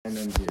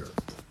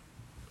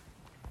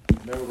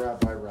no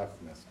Rabbi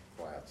Roughness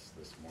class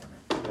this morning.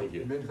 Thank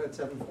you. Mincha at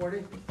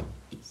 7:40?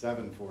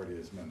 7:40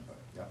 is mincha.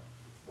 Yep.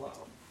 Wow.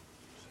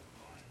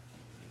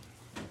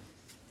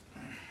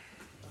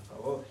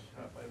 Oh,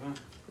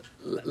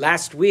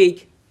 Last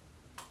week,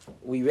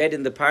 we read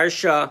in the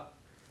Parsha,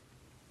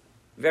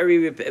 the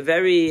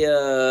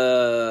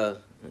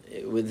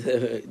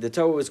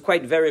Torah was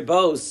quite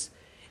verbose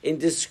in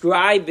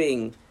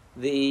describing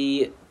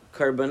the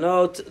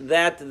karbanot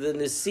that the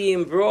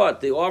Nesiim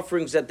brought, the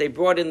offerings that they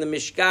brought in the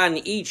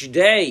Mishkan each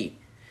day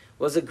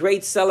was a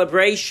great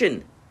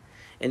celebration.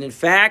 And in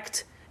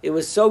fact, it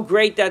was so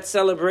great, that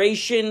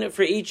celebration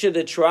for each of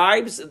the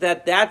tribes,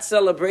 that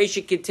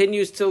celebration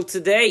continues till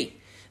today.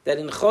 That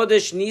in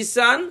Chodesh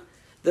Nisan,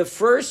 the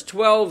first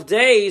 12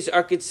 days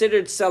are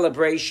considered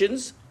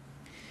celebrations,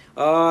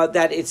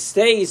 that it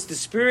stays the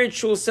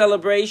spiritual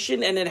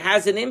celebration, and it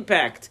has an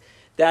impact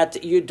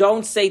that you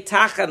don't say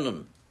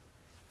Tachanun.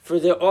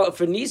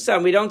 For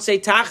Nisan, we don't say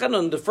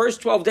Tachanun. The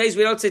first 12 days,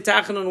 we don't say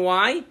Tachanun.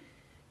 Why?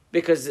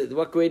 Because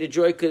what greater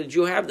joy could a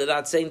Jew have than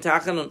not saying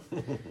Tachanun?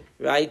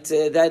 Right?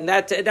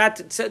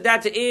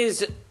 That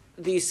is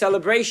the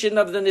celebration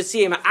of the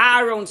Nesiim.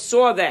 Aaron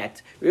saw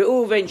that.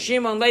 Reuven,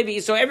 Shimon, Levi.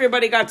 So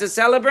everybody got to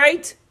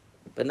celebrate,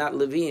 but not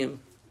Leviim.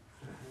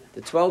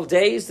 The 12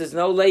 days, there's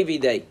no Levi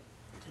day.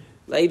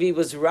 Levi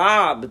was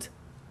robbed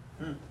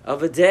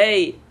of a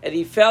day, and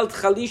he felt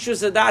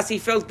Chalishus Adas, he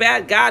felt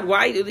bad. God,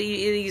 why?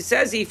 He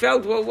says he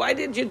felt, well, why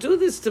did you do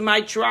this to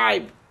my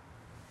tribe?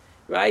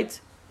 Right?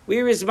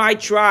 Where is my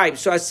tribe?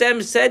 So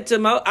Hashem said to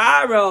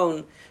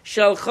Aaron,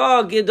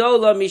 Shalcha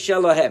Gedola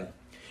Mishalahem.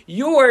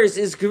 Yours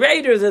is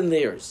greater than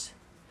theirs.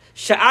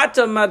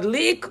 Sha'ata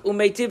Madlik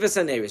Umeitiv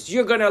Asaneris.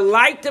 You're going to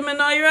light the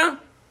menorah,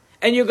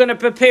 and you're going to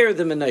prepare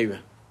the menorah.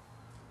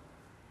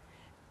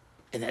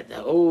 And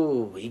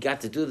he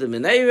got to do the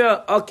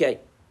menorah? Okay.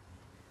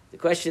 The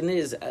question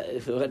is,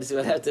 what does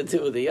it have to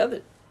do with the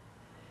other?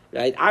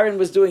 Right? Aaron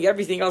was doing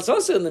everything else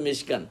also in the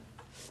Mishkan.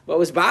 What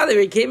was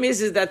bothering him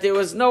is that there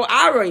was no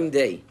Aaron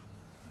day.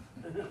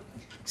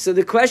 So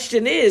the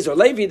question is, or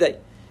Levi day.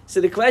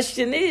 So the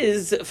question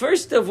is,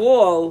 first of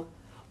all,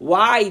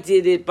 why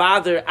did it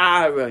bother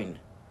Aaron?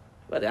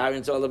 Well,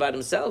 Aaron's all about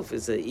himself.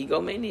 He's an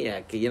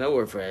egomaniac,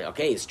 or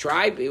his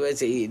tribe,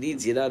 he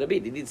needs, He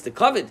needs the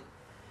covet.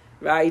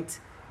 Right?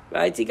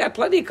 He got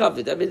plenty of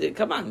covet. I mean,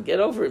 come on, get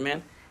over it,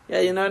 man.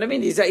 Yeah, you know what I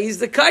mean? He's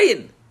the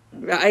Kayin,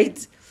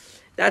 right?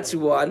 That's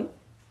one.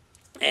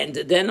 And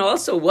then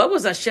also, what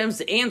was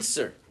Hashem's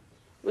answer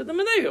with the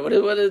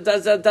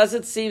menorah? Does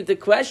it seem, the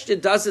question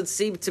doesn't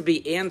seem to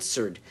be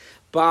answered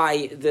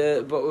by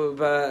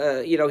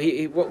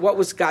what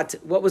was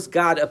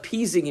God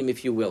appeasing him,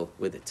 if you will,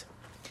 with it?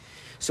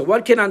 So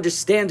one can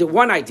understand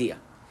one idea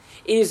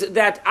is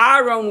that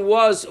Aaron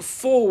was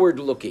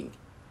forward-looking.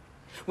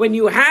 When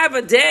you have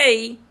a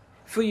day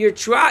for your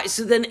tribe,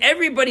 so then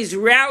everybody's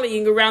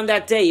rallying around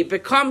that day. It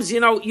becomes,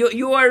 your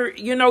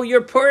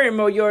Purim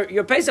or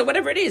your Pesach,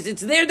 whatever it is.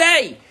 It's their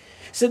day.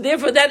 So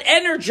therefore that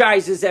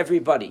energizes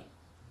everybody.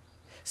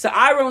 So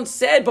Aaron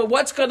said, but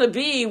what's going to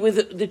be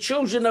with the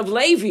children of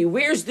Levi?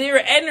 Where's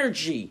their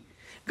energy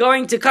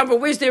going to come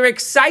from? Where's their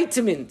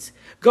excitement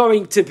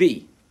going to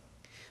be?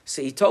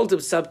 So he told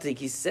him something.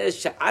 He says,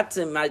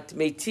 Sha'atem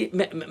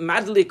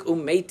madlik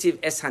umeitiv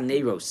es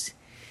haneros.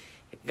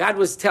 God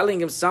was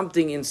telling him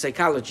something in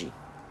psychology.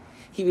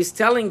 He was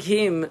telling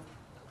him,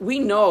 we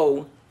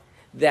know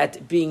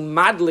that being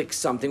madlik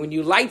something, when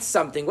you light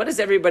something, what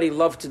does everybody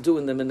love to do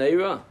in the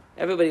menorah?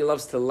 Everybody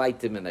loves to light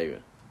the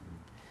menorah.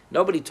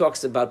 Nobody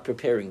talks about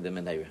preparing the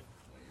menorah.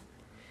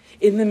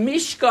 In the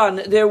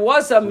Mishkan, there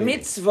was a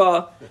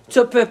mitzvah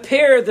to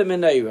prepare the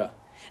menorah.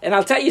 And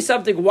I'll tell you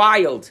something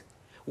wild.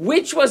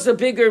 Which was the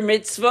bigger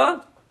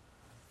mitzvah?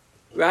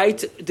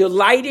 Right? The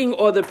lighting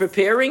or the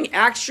preparing?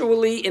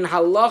 Actually, in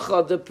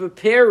halacha, the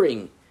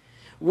preparing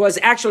was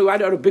actually, I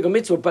don't know, a bigger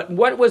mitzvah, but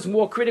what was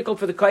more critical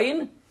for the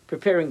Kayin?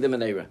 Preparing the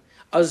menorah.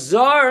 A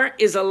zar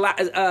is a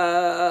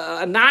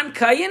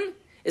non-Kayin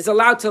is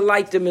allowed to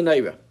light the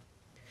menorah.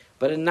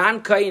 But a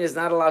non-Kayin is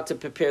not allowed to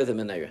prepare the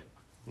menorah.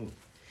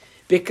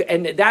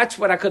 And that's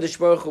what HaKadosh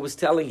Baruch Hu was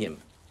telling him.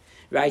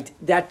 Right?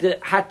 That the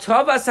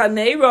Hatovas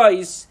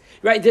HaNeiros,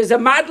 right, there's a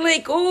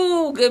madlik,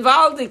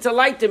 gevaldik, to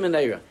light the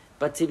menorah.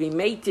 But to be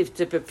mative,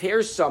 to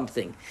prepare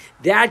something,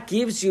 that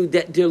gives you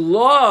that the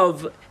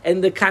love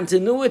and the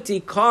continuity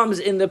comes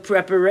in the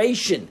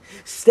preparation,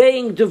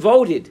 staying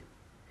devoted,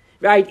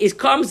 right? It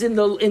comes in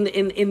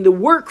the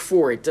work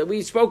for it.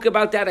 We spoke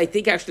about that, I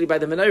think, actually by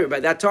the menorah.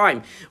 By that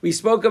time, we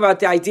spoke about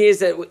the ideas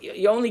that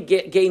you only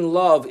gain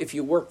love if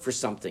you work for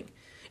something.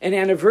 An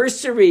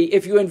anniversary,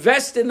 if you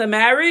invest in the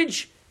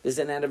marriage, there's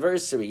an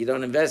anniversary. You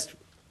don't invest.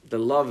 The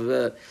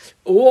love,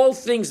 all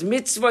things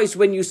mitzvahs,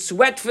 when you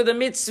sweat for the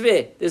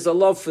mitzvah, there's a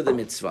love for the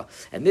mitzvah.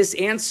 And this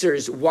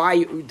answers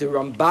why the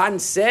Ramban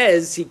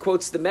says, he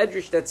quotes the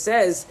Medrash that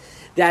says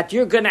that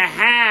you're going to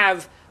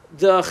have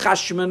the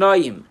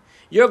Chashmonaim.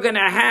 You're going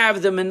to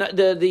have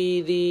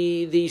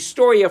the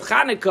story of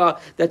Hanukkah,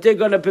 that they're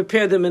going to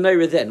prepare the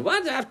menorah then.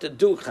 What do I have to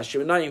do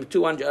Chashmonaim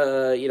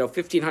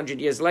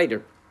 1,500 years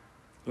later?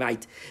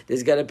 Right?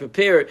 There's got to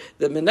prepare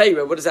the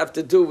menorah. What does that have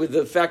to do with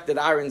the fact that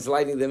Aaron's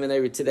lighting the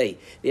menorah today?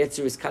 The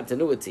answer is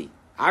continuity.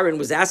 Aaron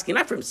was asking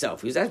not for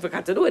himself. He was asking for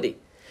continuity.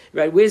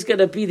 Right? Where's going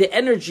to be the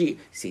energy?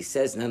 So he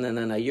says,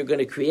 no. You're going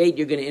to create,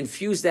 you're going to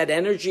infuse that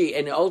energy,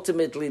 and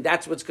ultimately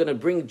that's what's going to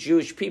bring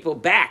Jewish people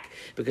back.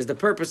 Because the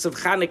purpose of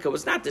Hanukkah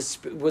was not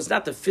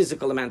the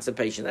physical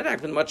emancipation. That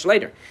happened much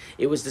later.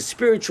 It was the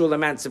spiritual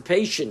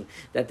emancipation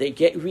that they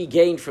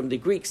regained from the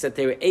Greeks, that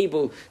they were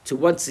able to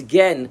once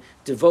again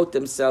devote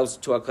themselves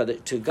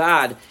to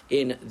God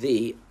in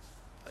the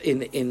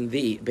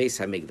Beis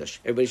Hamikdash.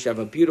 Everybody should have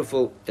a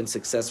beautiful and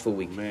successful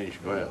week.